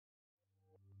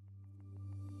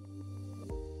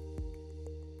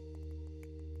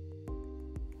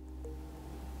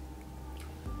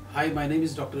Hi, my name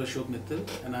is Dr. Ashok Mittal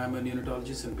and I am a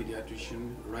neonatologist and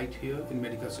pediatrician right here in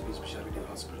Medica Super Specialty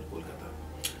Hospital, Kolkata.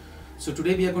 So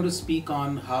today we are going to speak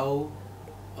on how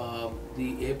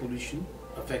the air pollution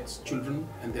affects children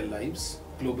and their lives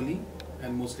globally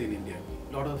and mostly in India.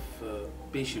 A lot of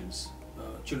patients,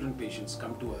 children patients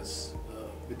come to us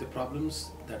with the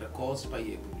problems that are caused by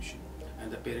air pollution, and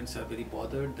the parents are very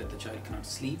bothered that the child cannot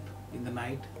sleep in the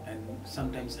night and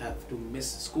sometimes have to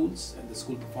miss schools and the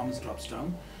school performance drops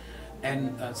down,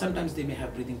 and sometimes they may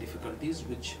have breathing difficulties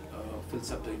which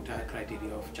fills up the entire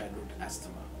criteria of childhood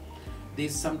asthma. They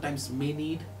sometimes may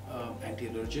need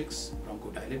anti-allergics,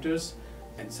 bronchodilators,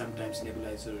 and sometimes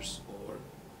nebulizers or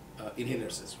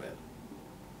inhalers as well.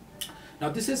 Now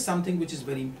this is something which is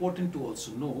very important to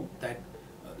also know, that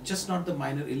just not the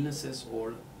minor illnesses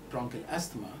or bronchial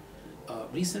asthma.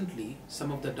 Recently,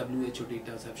 some of the WHO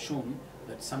data have shown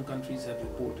that some countries have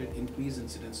reported increased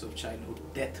incidence of childhood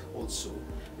death also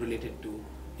related to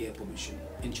air pollution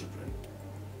in children.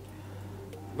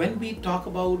 When we talk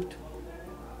about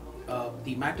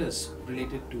the matters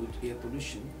related to air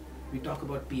pollution, we talk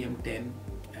about PM10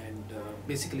 and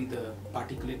basically the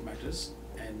particulate matters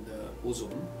and the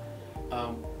ozone.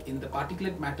 In the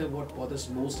particulate matter, what bothers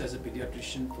most as a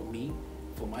pediatrician for me,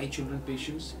 for my children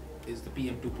patients, is the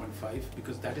PM 2.5,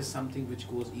 because that is something which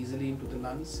goes easily into the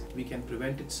lungs. We can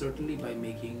prevent it certainly by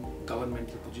making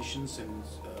governmental positions and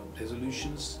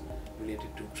resolutions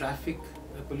related to traffic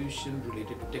pollution,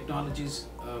 related to technologies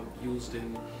used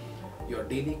in your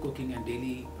daily cooking and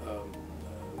daily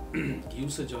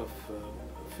usage of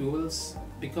fuels,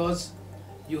 because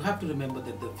you have to remember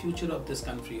that the future of this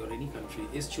country or any country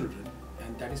is children,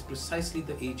 and that is precisely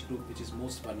the age group which is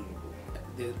most vulnerable.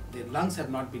 Their lungs have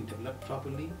not been developed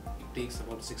properly. It takes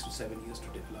about 6 to 7 years to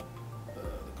develop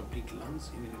the complete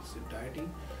lungs in its entirety,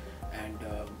 and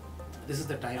this is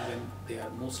the time when they are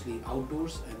mostly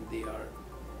outdoors and they are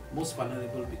most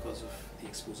vulnerable because of the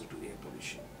exposure to air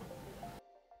pollution.